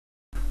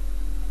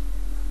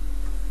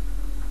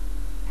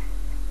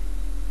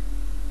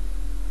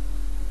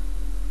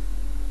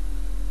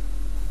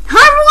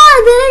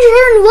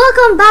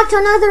welcome back to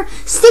another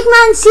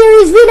Stickman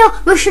series video,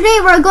 where today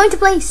we're going to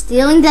play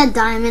Stealing That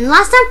Diamond.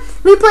 Last time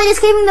we played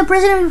Escaping the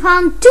Prison and we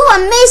found two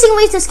amazing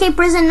ways to escape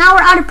prison. Now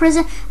we're out of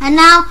prison and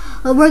now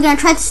we're going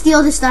to try to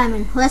steal this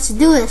diamond. Let's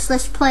do this.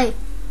 Let's play.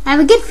 I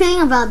have a good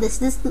feeling about this.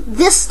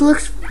 This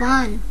looks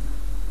fun.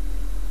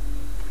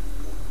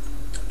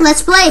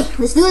 Let's play.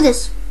 Let's do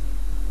this.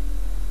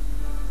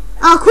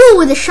 Oh, cool,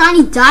 with a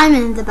shiny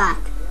diamond in the back.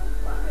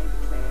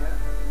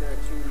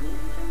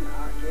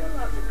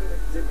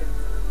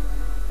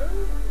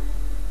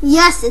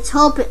 Yes, it's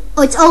open.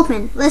 Oh, it's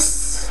open. Let's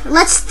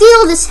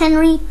steal this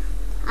Henry.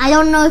 I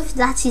don't know if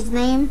that's his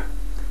name,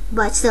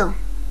 but still.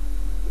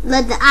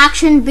 Let the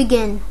action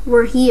begin.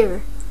 We're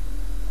here.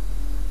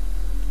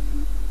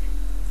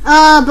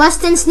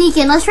 Bust and sneak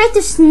in. Let's try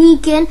to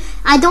sneak in.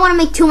 I don't want to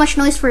make too much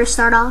noise for a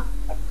start off.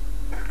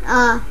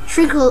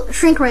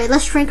 Shrink rate.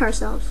 Let's shrink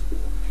ourselves.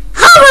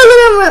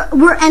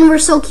 We're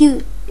so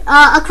cute.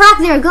 A crack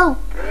there. Go.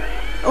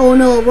 Oh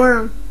no, a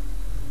worm.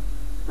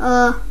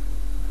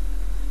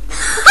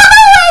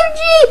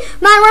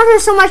 Man, worms are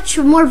so much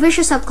more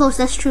vicious up close,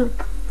 that's true.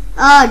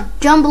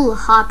 Jumble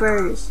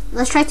hoppers.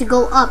 Let's try to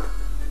go up.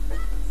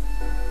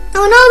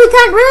 Oh no, we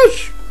can't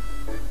reach!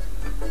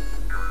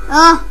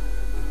 Fell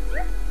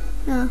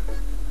in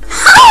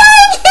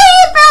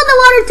the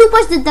water, 2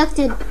 points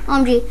deducted.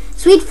 OMG.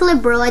 Sweet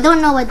flip, bro. I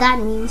don't know what that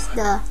means.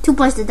 The 2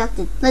 points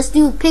deducted. Let's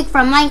do pick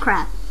from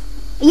Minecraft.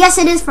 Yes,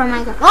 it is from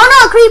Minecraft. Oh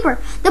no, a creeper!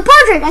 The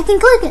portrait, I can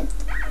click it.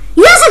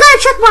 Yes, I got a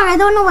check mark. I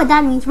don't know what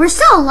that means. We're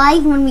still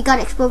alive when we got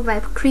exploded by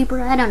a creeper.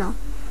 I don't know.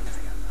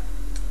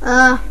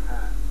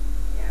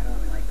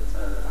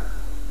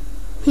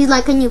 He's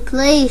like, can you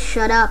play?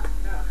 Shut up.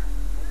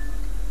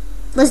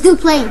 Let's do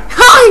playing.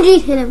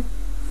 OMG, hit him.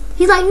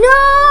 He's like,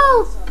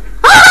 no.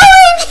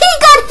 OMG, he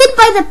got hit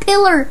by the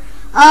pillar.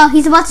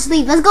 He's about to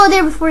sleep. Let's go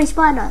there before he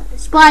spotted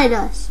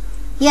us.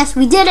 Yes,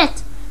 we did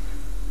it.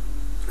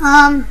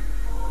 The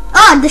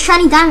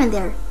shiny diamond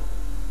there.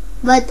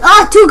 But,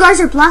 2 guards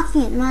are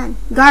blocking it, man.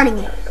 Guarding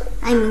it.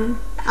 I mean,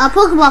 a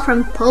Pokeball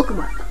from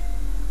Pokemon.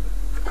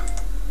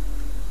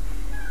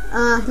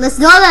 Let's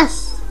do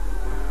this.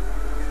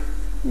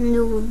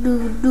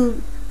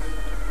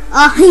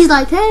 He's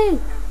like, hey.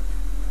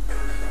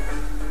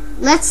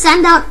 Let's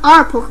send out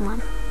our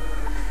Pokemon.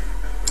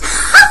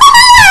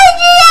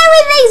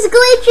 Everything's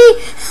glitchy.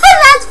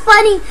 That's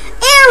funny.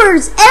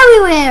 Errors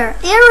everywhere.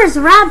 Errors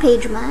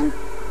rampage, man.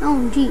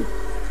 Oh, gee.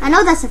 I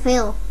know that's a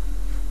fail.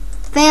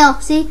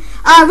 Fail, see?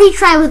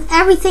 Retry with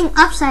everything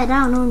upside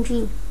down,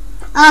 OMG.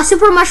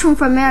 Super Mushroom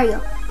from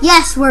Mario.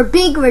 Yes, we're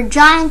big, we're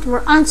giant,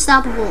 we're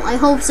unstoppable. I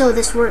hope so,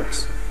 this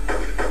works.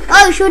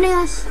 Oh, you're shooting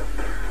us?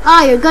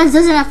 Oh, your guns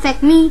doesn't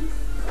affect me.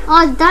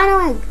 Oh, the dino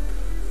egg.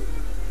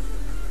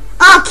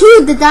 Oh,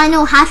 cute, the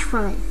dino hatched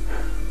from it.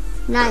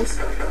 Nice.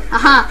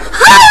 Aha.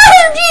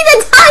 OMG,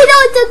 the dino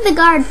took the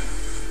guard.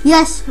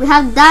 Yes, we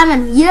have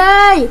diamond.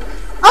 Yay!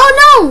 Oh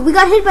no, we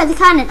got hit by the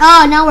cannon.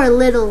 Oh, now we're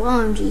little,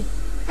 OMG.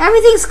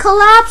 Everything's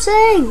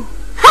collapsing.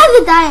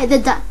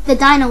 The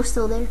dino's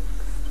still there.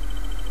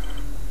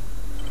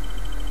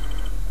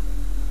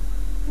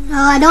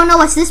 I don't know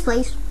what's this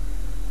place.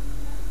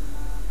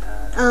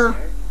 You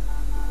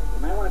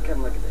might want to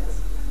come look at this.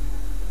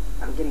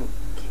 I'm getting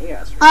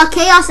chaos.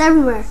 Chaos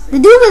everywhere. The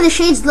dude with the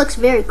shades looks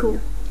very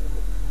cool.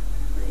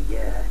 My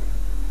God,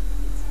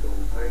 it's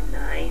over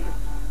 9.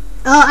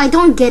 I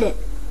don't get it.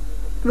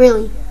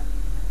 Really.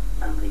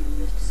 I'm leaving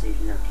this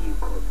decision up to you,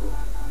 Corporal.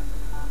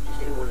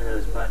 Just hit one of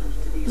those buttons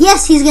to the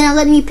Yes, he's gonna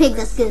let me pick.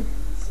 That's good.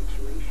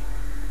 situation.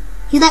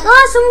 He's like,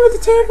 someone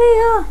with the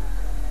TV.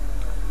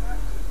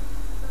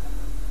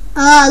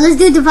 Let's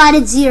do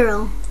divided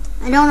 0.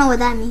 I don't know what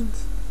that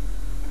means.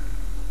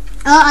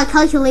 A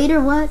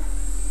calculator. What?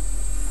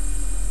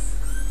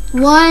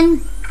 1,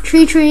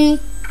 3, 3,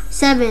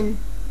 7.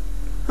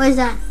 What is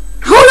that?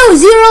 Oh no,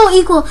 0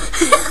 equal. No,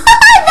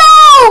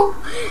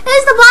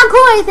 it's the black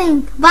hole, I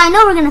think. But I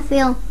know we're gonna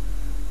fail.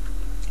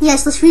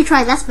 Yes, let's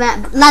retry. That's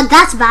bad.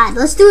 That's bad.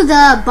 Let's do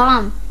the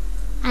bomb.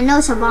 I know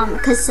it's a bomb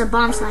because it's a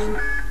bomb sign.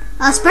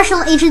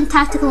 Special agent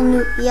tactical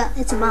nuke. Yeah,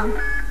 it's a bomb.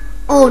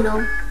 Oh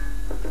no.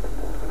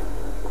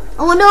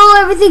 Oh no,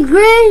 everything's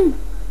green.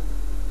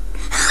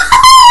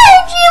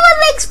 OMG, with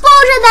the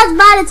explosion. That's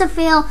bad. It's a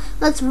fail.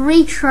 Let's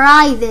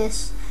retry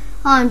this.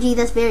 OMG,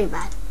 that's very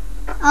bad.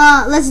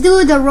 Let's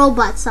do the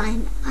robot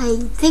sign. I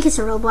think it's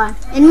a robot.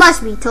 It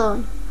must be,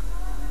 totally.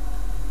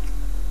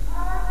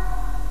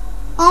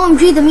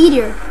 OMG, the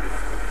meteor.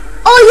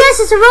 Oh yes,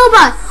 it's a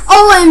robot.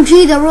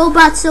 OMG, the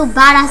robot's so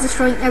badass,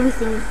 destroying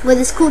everything with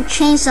his cool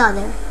chainsaw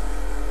there.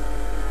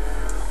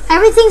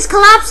 Everything's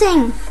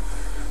collapsing.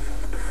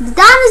 The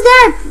diamond's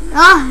there.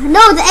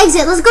 No, the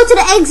exit. Let's go to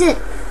the exit.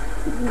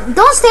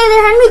 Don't stay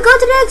there, Henry. Go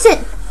to the exit.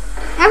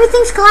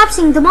 Everything's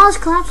collapsing. The mall is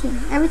collapsing.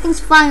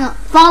 Everything's falling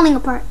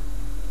apart.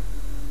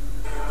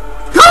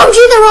 OMG,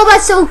 the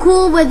robot's so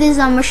cool with his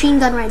machine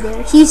gun right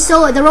there.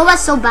 The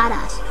robot's so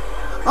badass.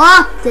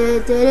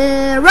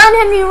 Run,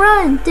 Henry,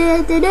 run.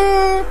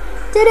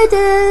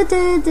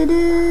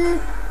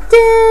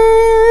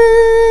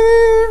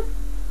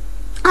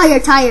 Oh, you're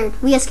tired.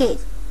 We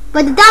escaped.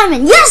 But the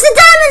diamond. Yes, the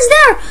diamond's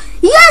there.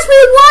 Yes, we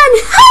won.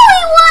 We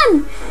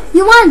won.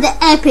 You won the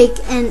epic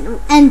and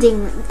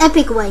ending,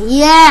 epic way.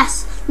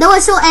 Yes, that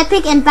was so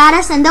epic and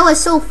badass, and that was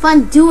so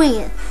fun doing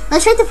it.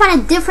 Let's try to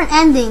find a different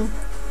ending.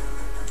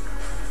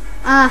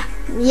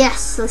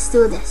 Yes, let's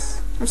do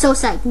this. I'm so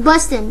psyched.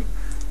 Bustin'.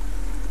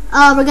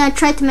 We're gonna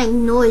try to make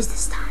noise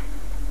this time.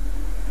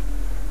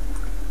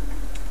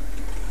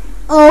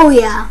 Oh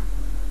yeah.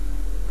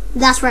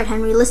 That's right,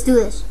 Henry. Let's do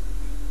this.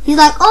 He's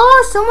like,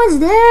 oh, someone's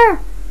there.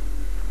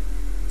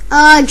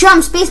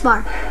 Jump,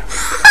 spacebar.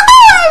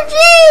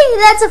 Gee,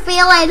 that's a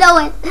fail. I know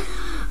it.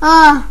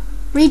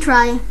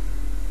 Retry.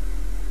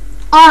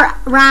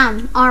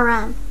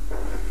 R-RAM.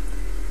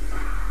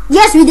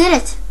 Yes, we did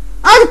it.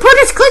 Oh, the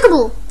portrait's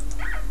clickable.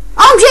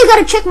 Oh, Jay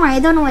got a check mark. I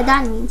don't know what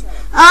that means.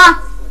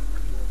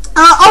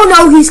 Oh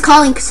no, he's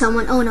calling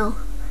someone. Oh no.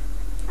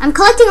 I'm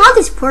collecting all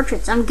these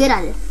portraits. I'm good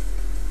at it.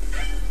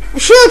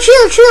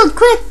 Shield,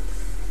 quick.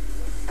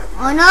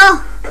 Oh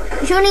no.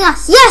 He's shooting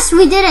us. Yes,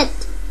 we did it.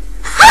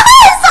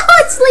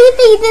 Someone's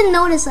sleeping. He didn't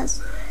notice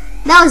us.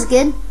 That was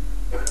good.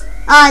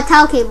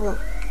 Towel cable.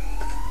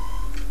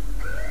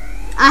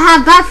 I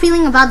have bad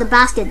feeling about the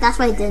basket. That's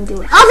why I didn't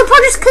do it. Oh, the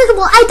portrait's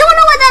clickable. I don't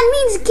know what that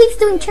means. He keeps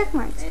doing check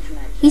marks.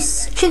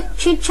 He's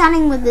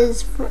chit-chatting with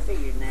his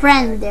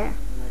friend there.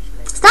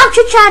 Stop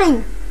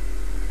chit-chatting.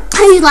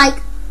 He's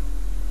like,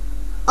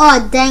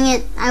 oh, dang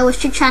it. I was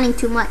chit-chatting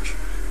too much.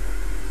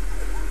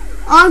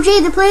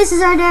 OMG, the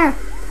places are there.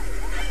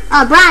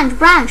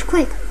 Branch,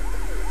 quick.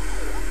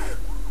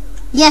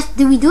 Yes,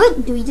 did we do it?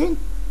 Hey, we did it.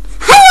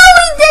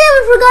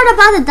 We forgot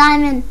about the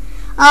diamond.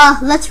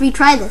 Let's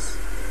retry this.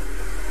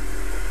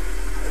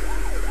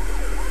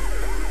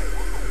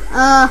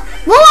 Whoa,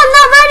 I'm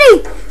not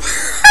ready.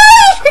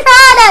 He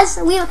shot us.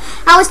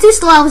 I was too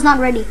slow. I was not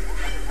ready.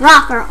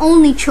 Rock, our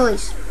only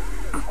choice.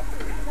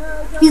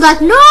 He's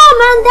like, no,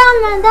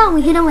 man down.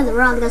 We hit him with a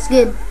rock. That's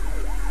good.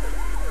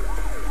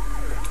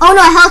 Oh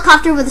no, a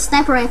helicopter with a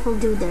sniper rifle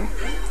dude there.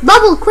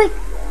 Bubble, quick.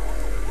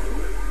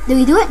 Did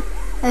we do it?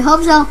 I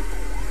hope so.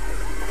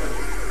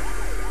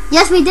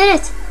 Yes, we did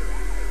it.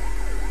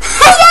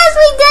 Yes,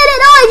 we did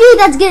it. Oh, gee,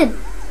 that's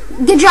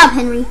good. Good job,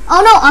 Henry.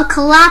 Oh no, a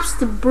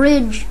collapsed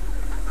bridge.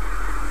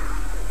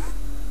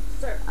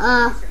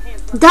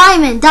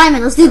 Diamond.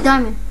 Let's do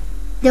diamond.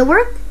 Did it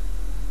work?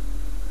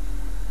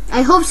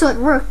 I hope so. It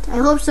worked. I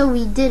hope so.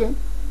 We did it.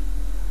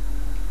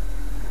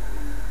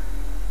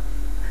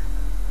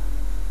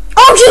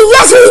 Oh gee,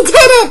 yes, we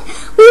did it!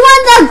 We won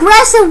the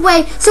aggressive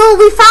way. So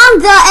we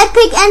found the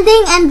epic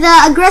ending and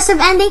the aggressive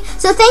ending.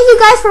 So thank you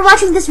guys for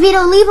watching this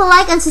video. Leave a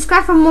like and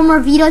subscribe for more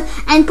videos.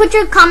 And put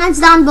your comments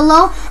down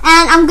below.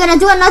 And I'm gonna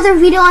do another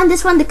video on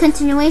this one, the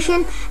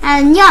continuation.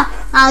 And yeah,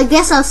 I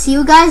guess I'll see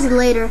you guys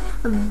later.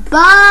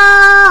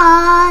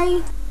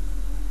 Bye!